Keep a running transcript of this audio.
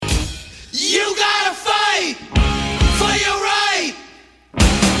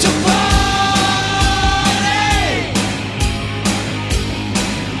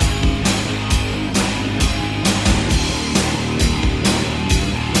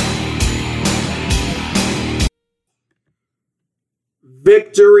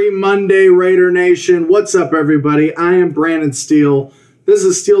Victory Monday, Raider Nation. What's up, everybody? I am Brandon Steele. This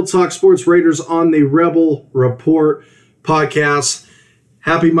is Steel Talk Sports Raiders on the Rebel Report podcast.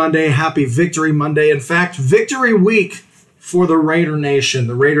 Happy Monday. Happy Victory Monday. In fact, Victory Week for the Raider Nation.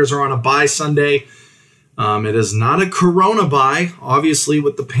 The Raiders are on a bye Sunday. It is not a Corona bye. Obviously,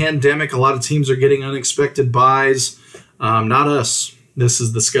 with the pandemic, a lot of teams are getting unexpected byes. Not us. This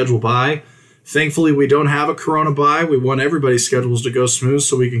is the scheduled bye. Thankfully, we don't have a Corona bye. We want everybody's schedules to go smooth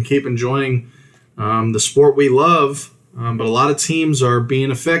so we can keep enjoying the sport we love. But a lot of teams are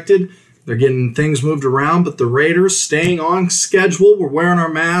being affected. They're getting things moved around, but the Raiders staying on schedule. We're wearing our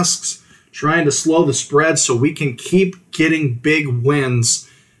masks, trying to slow the spread so we can keep getting big wins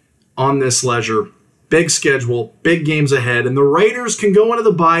on this leisure. Big schedule, big games ahead, and the Raiders can go into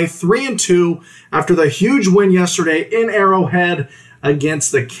the bye 3-2 after the huge win yesterday in Arrowhead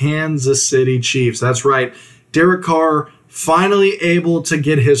against the Kansas City Chiefs. That's right. Derek Carr finally able to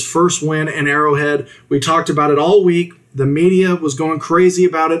get his first win in Arrowhead. We talked about it all week. The media was going crazy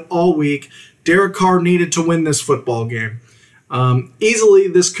about it all week. Derek Carr needed to win this football game. Easily,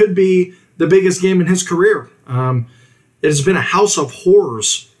 this could be the biggest game in his career. It has been a house of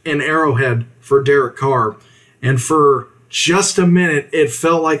horrors in Arrowhead for Derek Carr. And for just a minute, it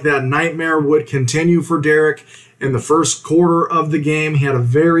felt like that nightmare would continue for Derek. In the first quarter of the game, he had a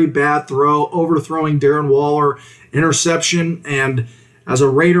very bad throw, overthrowing Darren Waller, interception. And as a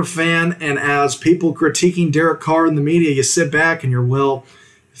Raider fan and as people critiquing Derek Carr in the media, you sit back and you're,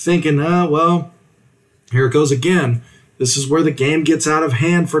 thinking, here it goes again. This is where the game gets out of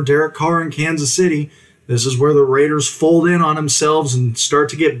hand for Derek Carr in Kansas City. This is where the Raiders fold in on themselves and start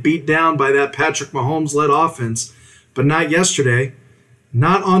to get beat down by that Patrick Mahomes-led offense. But not yesterday.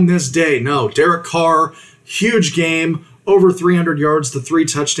 Not on this day. No, Derek Carr, huge game, over 300 yards, the 3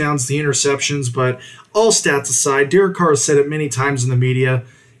 touchdowns, the interceptions. But all stats aside, Derek Carr has said it many times in the media,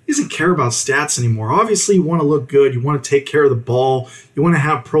 he doesn't care about stats anymore. Obviously, you want to look good. You want to take care of the ball. You want to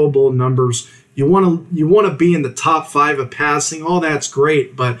have Pro Bowl numbers. You want to be in the top 5 of passing. All that's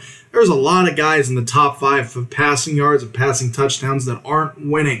great, but there's a lot of guys in the top 5 of passing yards and passing touchdowns that aren't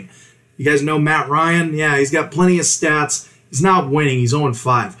winning. You guys know Matt Ryan? Yeah, he's got plenty of stats. He's not winning. He's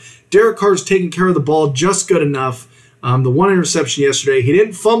 0-5. Derek Carr's taking care of the ball just good enough. The one interception yesterday, he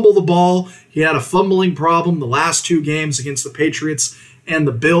didn't fumble the ball. He had a fumbling problem the last 2 games against the Patriots and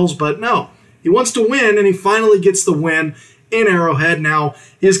the Bills, but no, he wants to win, and he finally gets the win in Arrowhead. Now,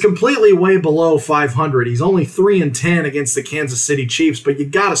 he's completely way below 500. He's only 3-10 against the Kansas City Chiefs, but you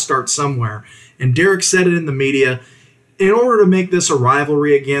got to start somewhere. And Derek said it in the media. In order to make this a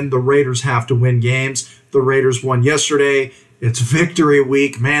rivalry again, the Raiders have to win games. The Raiders won yesterday. It's victory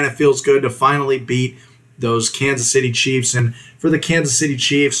week. Man, it feels good to finally beat those Kansas City Chiefs. And for the Kansas City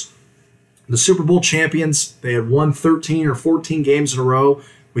Chiefs, the Super Bowl champions, they had won 13 or 14 games in a row.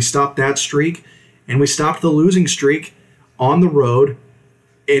 We stopped that streak, and we stopped the losing streak on the road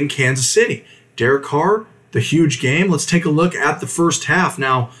in Kansas City. Derek Carr, the huge game. Let's take a look at the first half.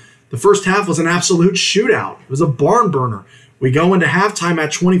 Now, the first half was an absolute shootout. It was a barn burner. We go into halftime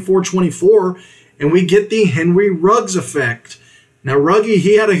at 24-24, and we get the Henry Ruggs effect. Now, Ruggie,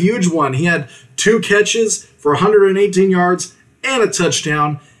 he had a huge one. He had 2 catches for 118 yards and a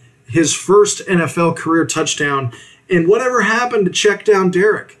touchdown, his first NFL career touchdown. And whatever happened to check down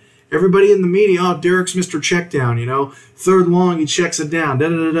Derek? Everybody in the media, Derek's Mr. Checkdown, 3rd and long, he checks it down,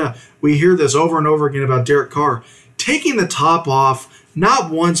 da-da-da-da. We hear this over and over again about Derek Carr. Taking the top off,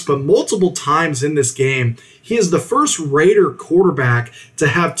 not once, but multiple times in this game. He is the first Raider quarterback to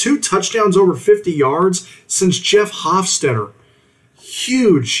have 2 touchdowns over 50 yards since Jeff Hofstetter.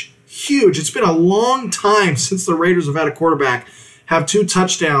 Huge, huge. It's been a long time since the Raiders have had a quarterback have 2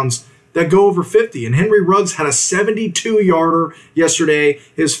 touchdowns that go over 50. And Henry Ruggs had a 72-yarder yesterday,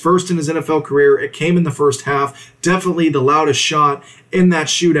 his first in his NFL career. It came in the first half. Definitely the loudest shot in that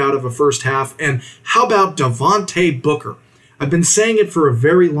shootout of a first half. And how about Devontae Booker? I've been saying it for a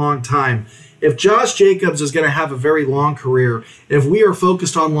very long time. If Josh Jacobs is going to have a very long career, if we are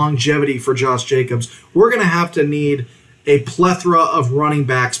focused on longevity for Josh Jacobs, we're going to have to need a plethora of running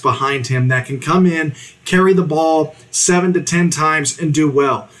backs behind him that can come in, carry the ball 7 to 10 times, and do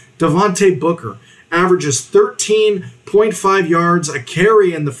well. Devontae Booker averages 13.5 yards a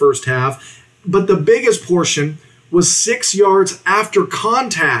carry in the first half, but the biggest portion was 6 yards after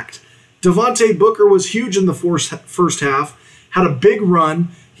contact. Devontae Booker was huge in the first half, had a big run.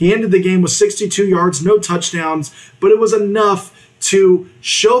 He ended the game with 62 yards, no touchdowns, but it was enough to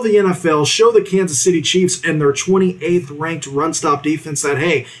show the NFL, show the Kansas City Chiefs and their 28th ranked run-stop defense that,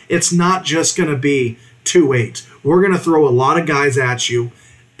 hey, it's not just going to be 2-8. We're going to throw a lot of guys at you,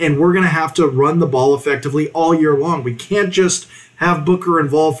 and we're going to have to run the ball effectively all year long. We can't just have Booker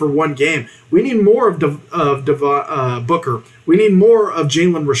involved for one game. We need more of Booker. We need more of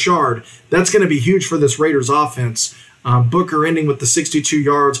Jalen Richard. That's going to be huge for this Raiders offense. Booker ending with the 62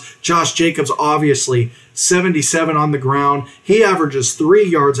 yards. Josh Jacobs, obviously, 77 on the ground. He averages 3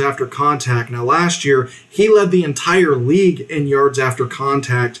 yards after contact. Now, last year, he led the entire league in yards after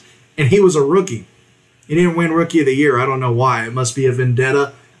contact, and he was a rookie. He didn't win Rookie of the Year. I don't know why. It must be a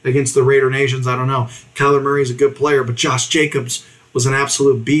vendetta against the Raider Nations. I don't know. Kyler Murray's a good player, but Josh Jacobs was an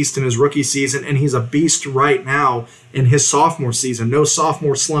absolute beast in his rookie season, and he's a beast right now in his sophomore season. No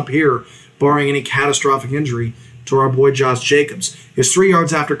sophomore slump here, barring any catastrophic injury to our boy Josh Jacobs. His 3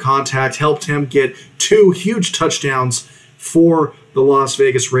 yards after contact helped him get 2 huge touchdowns for the Las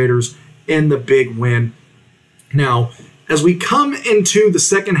Vegas Raiders in the big win. Now, as we come into the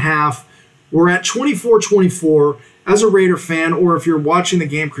second half, we're at 24-24. As a Raider fan, or if you're watching the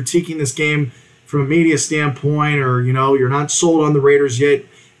game, critiquing this game from a media standpoint, or you're not sold on the Raiders yet,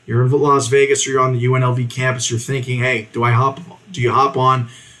 you're in Las Vegas or you're on the UNLV campus, you're thinking, hey, do you hop on?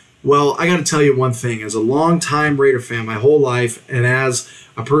 Well, I got to tell you one thing. As a longtime Raider fan my whole life, and as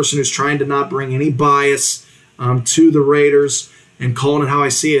a person who's trying to not bring any bias to the Raiders and calling it how I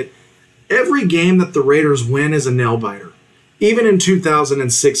see it, every game that the Raiders win is a nail-biter. Even in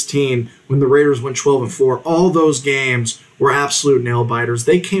 2016, when the Raiders went 12-4, all those games were absolute nail-biters.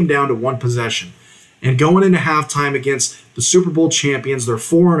 They came down to one possession. And going into halftime against the Super Bowl champions, they're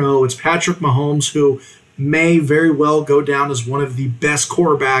 4-0. It's Patrick Mahomes, who may very well go down as one of the best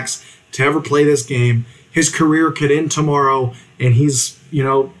quarterbacks to ever play this game. His career could end tomorrow, and he's,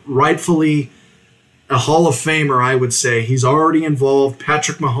 rightfully a Hall of Famer, I would say. He's already involved.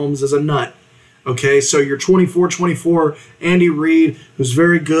 Patrick Mahomes is a nut. Okay, so you're 24-24, Andy Reid, who's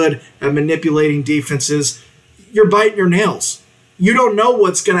very good at manipulating defenses, you're biting your nails. You don't know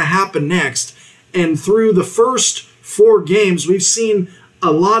what's going to happen next. And through the first 4 games, we've seen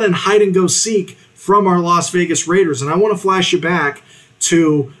a lot in hide-and-go-seek from our Las Vegas Raiders. And I want to flash you back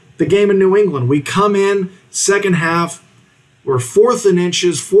to the game in New England. We come in, second half, we're 4th and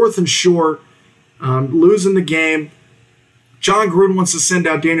inches, 4th and short, losing the game. John Gruden wants to send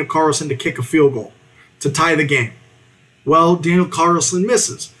out Daniel Carlson to kick a field goal to tie the game. Well, Daniel Carlson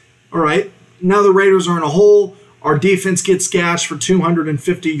misses. All right, now the Raiders are in a hole. Our defense gets gashed for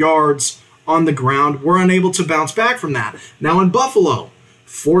 250 yards on the ground. We're unable to bounce back from that. Now in Buffalo,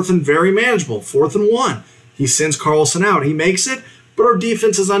 4th and very manageable, 4th and 1. He sends Carlson out. He makes it, but our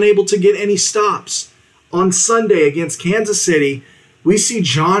defense is unable to get any stops. On Sunday against Kansas City, we see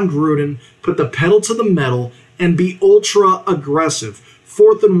John Gruden put the pedal to the metal and be ultra aggressive.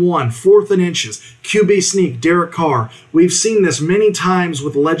 4th and 1, 4th and inches, QB sneak, Derek Carr. We've seen this many times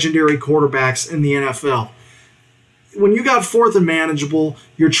with legendary quarterbacks in the NFL. When you got 4th and manageable,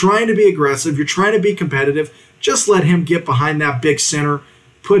 you're trying to be aggressive, you're trying to be competitive, just let him get behind that big center,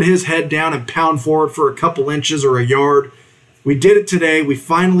 put his head down and pound forward for a couple inches or a yard. We did it today. We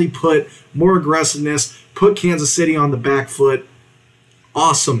finally put more aggressiveness, put Kansas City on the back foot.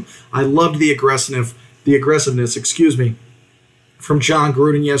 Awesome. I loved the aggressiveness, from John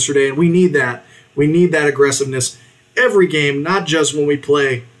Gruden yesterday, and we need that. We need that aggressiveness every game, not just when we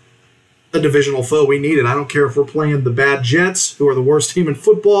play a divisional foe. We need it. I don't care if we're playing the bad Jets, who are the worst team in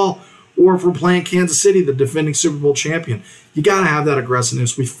football, or if we're playing Kansas City, the defending Super Bowl champion. You got to have that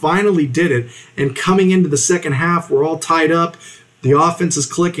aggressiveness. We finally did it, and coming into the second half, we're all tied up. The offense is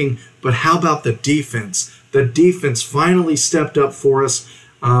clicking, but how about the defense? The defense finally stepped up for us.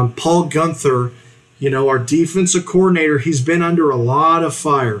 Paul Guenther, our defensive coordinator, he's been under a lot of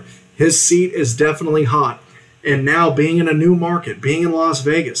fire. His seat is definitely hot. And now being in a new market, being in Las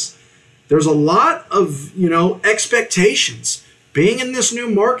Vegas, there's a lot of, expectations. Being in this new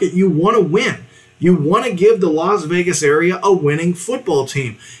market, you want to win. You want to give the Las Vegas area a winning football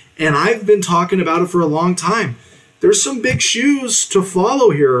team. And I've been talking about it for a long time. There's some big shoes to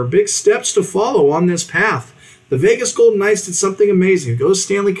follow here, or big steps to follow on this path. The Vegas Golden Knights did something amazing. It goes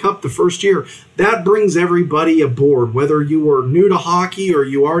Stanley Cup the first year. That brings everybody aboard. Whether you were new to hockey or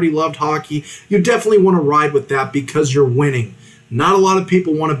you already loved hockey, you definitely want to ride with that because you're winning. Not a lot of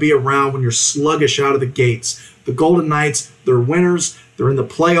people want to be around when you're sluggish out of the gates. The Golden Knights, they're winners. They're in the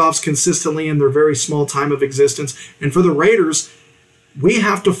playoffs consistently in their very small time of existence. And for the Raiders, we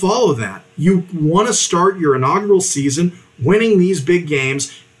have to follow that. You want to start your inaugural season winning these big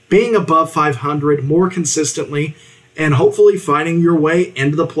games, being above 500 more consistently, and hopefully finding your way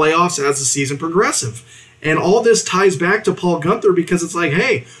into the playoffs as the season progresses. And all this ties back to Paul Guenther because it's like,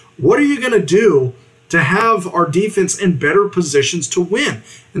 hey, what are you going to do to have our defense in better positions to win?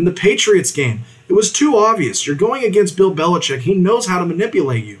 In the Patriots game, it was too obvious. You're going against Bill Belichick. He knows how to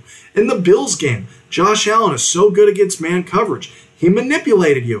manipulate you. In the Bills game, Josh Allen is so good against man coverage. He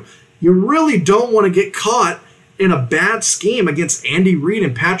manipulated you. You really don't want to get caught in a bad scheme against Andy Reid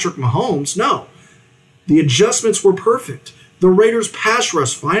and Patrick Mahomes. No. The adjustments were perfect. The Raiders' pass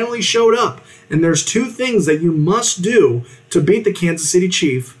rush finally showed up. And there's two things that you must do to beat the Kansas City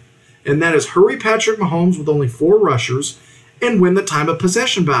Chiefs, and that is hurry Patrick Mahomes with only 4 rushers and win the time of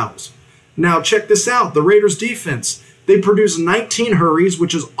possession battles. Now, check this out. The Raiders' defense, they produced 19 hurries,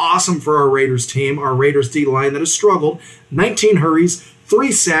 which is awesome for our Raiders team, our Raiders D-line that has struggled. 19 hurries,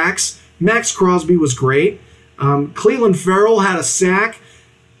 3 sacks. Max Crosby was great. Cleveland Farrell had a sack,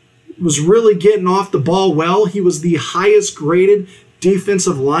 was really getting off the ball well. He was the highest graded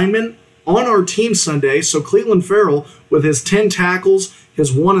defensive lineman on our team Sunday. So Cleveland Farrell, with his 10 tackles,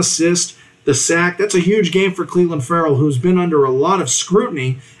 his 1 assist, the sack, that's a huge game for Cleveland Farrell, who's been under a lot of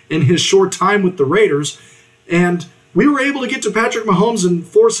scrutiny in his short time with the Raiders. And we were able to get to Patrick Mahomes and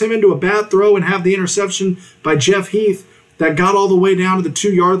force him into a bad throw and have the interception by Jeff Heath that got all the way down to the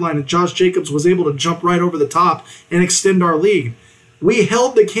 2-yard line, and Josh Jacobs was able to jump right over the top and extend our lead. We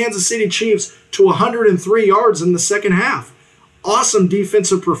held the Kansas City Chiefs to 103 yards in the second half. Awesome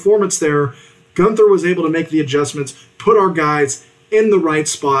defensive performance there. Gunther was able to make the adjustments, put our guys in the right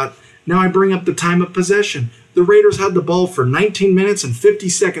spot. Now I bring up the time of possession. The Raiders had the ball for 19 minutes and 50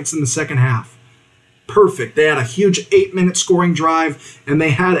 seconds in the second half. Perfect. They had a huge 8-minute scoring drive, and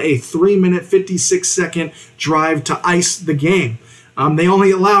they had a 3-minute, 56-second drive to ice the game. They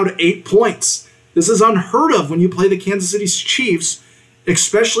only allowed 8 points. This is unheard of when you play the Kansas City Chiefs,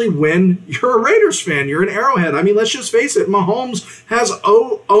 especially when you're a Raiders fan. You're an Arrowhead. I mean, let's just face it. Mahomes has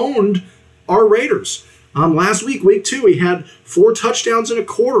owned our Raiders. Last week, week 2, he had 4 touchdowns in a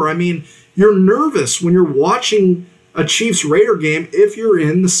quarter. I mean, you're nervous when you're watching a Chiefs-Raider game if you're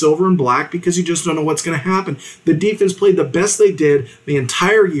in the silver and black because you just don't know what's going to happen. The defense played the best they did the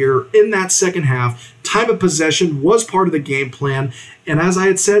entire year in that second half. Time of possession was part of the game plan. And as I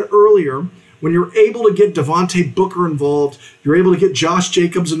had said earlier, when you're able to get Devontae Booker involved, you're able to get Josh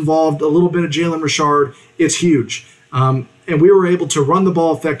Jacobs involved, a little bit of Jalen Richard, it's huge. And we were able to run the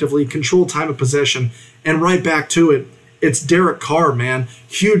ball effectively, control time of possession, and right back to it. It's Derek Carr, man.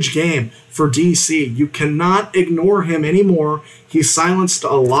 Huge game for DC. You cannot ignore him anymore. He silenced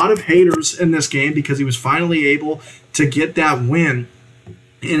a lot of haters in this game because he was finally able to get that win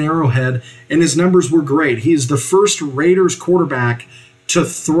in Arrowhead, and his numbers were great. He's the first Raiders quarterback to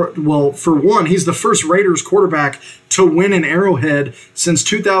throw. Well, for one, he's the first Raiders quarterback to win an Arrowhead since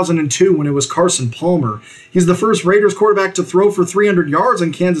 2002 when it was Carson Palmer. He's the first Raiders quarterback to throw for 300 yards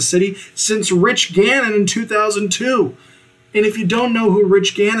in Kansas City since Rich Gannon in 2002. And if you don't know who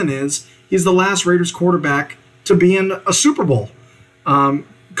Rich Gannon is, he's the last Raiders quarterback to be in a Super Bowl.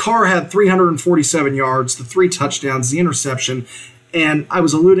 Carr had 347 yards, the 3 touchdowns, the interception, and I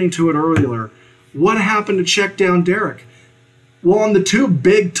was alluding to it earlier. What happened to check down Derek? Well, on the 2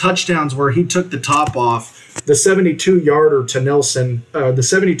 big touchdowns where he took the top off, the 72-yarder to Nelson, the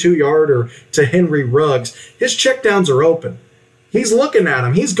 72-yarder to Henry Ruggs, his checkdowns are open. He's looking at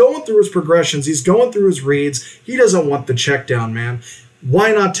him. He's going through his progressions. He's going through his reads. He doesn't want the check down, man.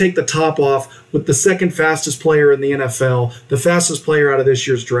 Why not take the top off with the second fastest player in the NFL, the fastest player out of this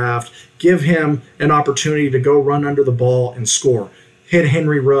year's draft, give him an opportunity to go run under the ball and score. Hit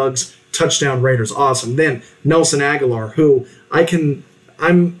Henry Ruggs, touchdown Raiders, awesome. Then Nelson Aguilar, who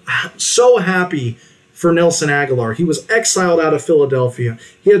I'm so happy for Nelson Aguilar. He was exiled out of Philadelphia.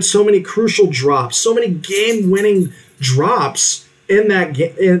 He had so many crucial drops, so many game-winning drops in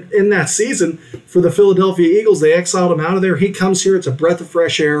that season for the Philadelphia Eagles. They exiled him out of there. He comes here. It's a breath of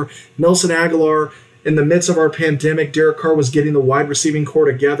fresh air. Nelson Aguilar, in the midst of our pandemic, Derek Carr was getting the wide receiving core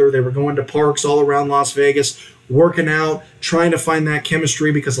together. They were going to parks all around Las Vegas, working out, trying to find that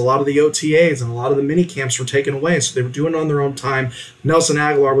chemistry because a lot of the OTAs and a lot of the mini camps were taken away, so they were doing it on their own time. Nelson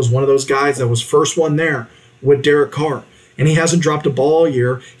Aguilar was one of those guys that was first one there with Derek Carr. And he hasn't dropped a ball all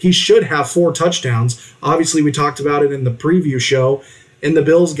year. He should have 4 touchdowns. Obviously, we talked about it in the preview show. In the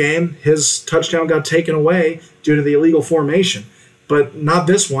Bills game, his touchdown got taken away due to the illegal formation. But not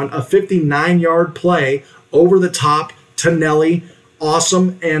this one. A 59-yard play over the top to Nelly.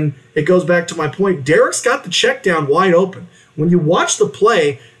 Awesome. And it goes back to my point. Derek's got the check down wide open. When you watch the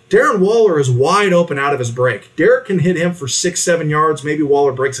play, Darren Waller is wide open out of his break. Derek can hit him for 6-7 yards. Maybe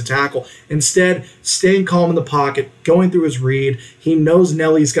Waller breaks a tackle. Instead, staying calm in the pocket, going through his read. He knows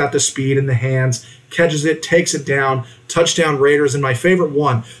Nelly's got the speed in the hands, catches it, takes it down. Touchdown Raiders. And my favorite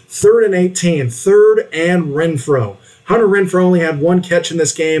one, 3rd and 18, 3rd and Renfro. Hunter Renfro only had 1 catch in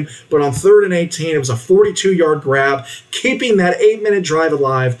this game, but on 3rd and 18, it was a 42-yard grab, keeping that 8-minute drive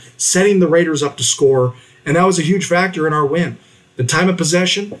alive, setting the Raiders up to score, and that was a huge factor in our win. The time of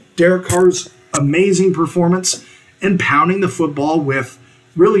possession, Derek Carr's amazing performance, and pounding the football with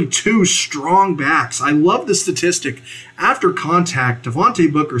really two strong backs. I love the statistic. After contact,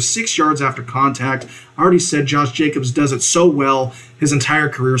 Devontae Booker, 6 yards after contact. I already said Josh Jacobs does it so well his entire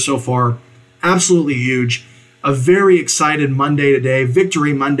career so far. Absolutely huge. A very excited Monday today.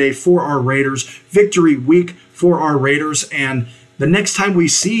 Victory Monday for our Raiders. Victory week for our Raiders. And the next time we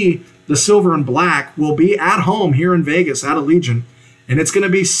see the silver and black will be at home here in Vegas at Allegiant. And it's going to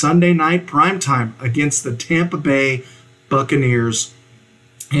be Sunday night primetime against the Tampa Bay Buccaneers.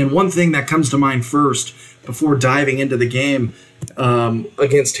 And one thing that comes to mind first before diving into the game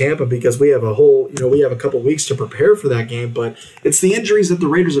against Tampa, because we have a couple weeks to prepare for that game, but it's the injuries that the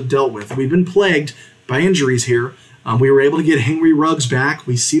Raiders have dealt with. We've been plagued by injuries here. We were able to get Henry Ruggs back.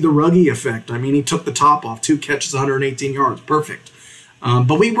 We see the Ruggie effect. I mean, he took the top off, 2 catches, 118 yards. Perfect.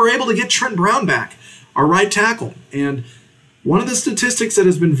 But we were able to get Trent Brown back, our right tackle. And one of the statistics that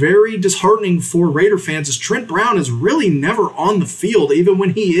has been very disheartening for Raider fans is Trent Brown is really never on the field, even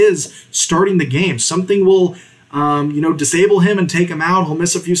when he is starting the game. Something will, disable him and take him out. He'll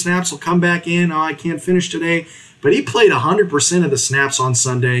miss a few snaps. He'll come back in. Oh, I can't finish today. But he played 100% of the snaps on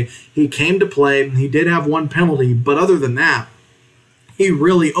Sunday. He came to play. He did have 1 penalty, but other than that, he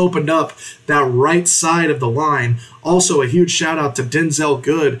really opened up that right side of the line. Also, a huge shout out to Denzel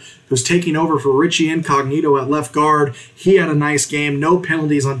Good, who's taking over for Richie Incognito at left guard. He had a nice game. No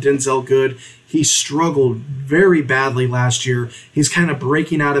penalties on Denzel Good. He struggled very badly last year. He's kind of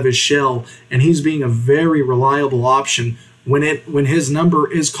breaking out of his shell, and he's being a very reliable option when his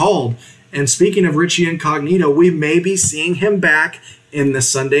number is called. And speaking of Richie Incognito, we may be seeing him back in the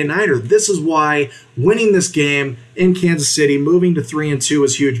Sunday Nighter. This is why winning this game in Kansas City, moving to 3-2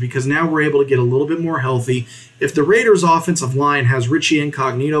 is huge, because now we're able to get a little bit more healthy. If the Raiders' offensive line has Richie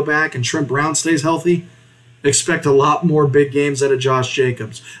Incognito back and Trent Brown stays healthy, expect a lot more big games out of Josh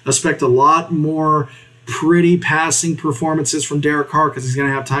Jacobs. Expect a lot more pretty passing performances from Derek Carr, because he's going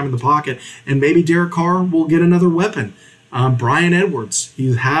to have time in the pocket. And maybe Derek Carr will get another weapon. Bryan Edwards,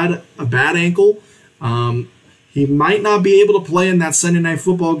 he's had a bad ankle. He might not be able to play in that Sunday Night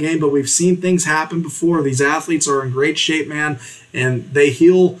Football game, but we've seen things happen before. These athletes are in great shape, man, and they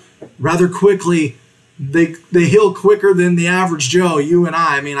heal rather quickly. They heal quicker than the average Joe, you and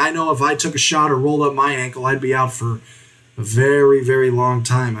I. I mean, I know if I took a shot or rolled up my ankle, I'd be out for a very, very long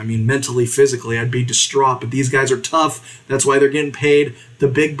time. I mean, mentally, physically, I'd be distraught. But these guys are tough. That's why they're getting paid the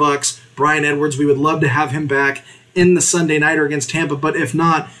big bucks. Bryan Edwards, we would love to have him back in the Sunday Nighter against Tampa, but if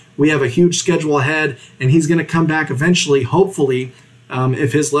not, we have a huge schedule ahead, and he's going to come back eventually, hopefully,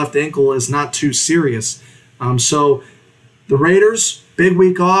 if his left ankle is not too serious. So the Raiders, big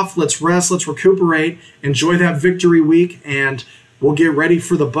week off. Let's rest. Let's recuperate. Enjoy that victory week, and we'll get ready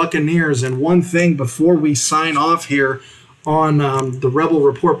for the Buccaneers. And one thing before we sign off here on the Rebel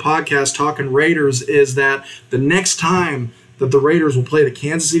Report podcast talking Raiders is that the next time that the Raiders will play the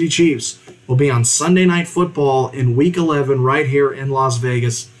Kansas City Chiefs will be on Sunday Night Football in Week 11 right here in Las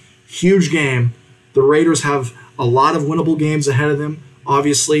Vegas. Huge game. The Raiders have a lot of winnable games ahead of them.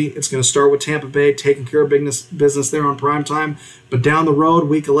 Obviously, it's going to start with Tampa Bay taking care of business there on primetime. But down the road,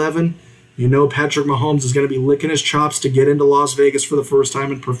 Week 11, you know Patrick Mahomes is going to be licking his chops to get into Las Vegas for the first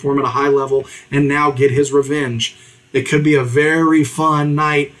time and perform at a high level and now get his revenge. It could be a very fun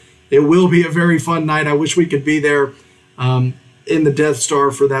night. It will be a very fun night. I wish we could be there in the Death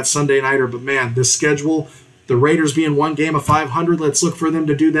Star for that Sunday Nighter. But, man, this schedule, the Raiders being 1 game of 500, let's look for them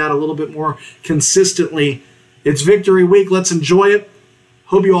to do that a little bit more consistently. It's victory week. Let's enjoy it.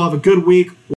 Hope you all have a good week.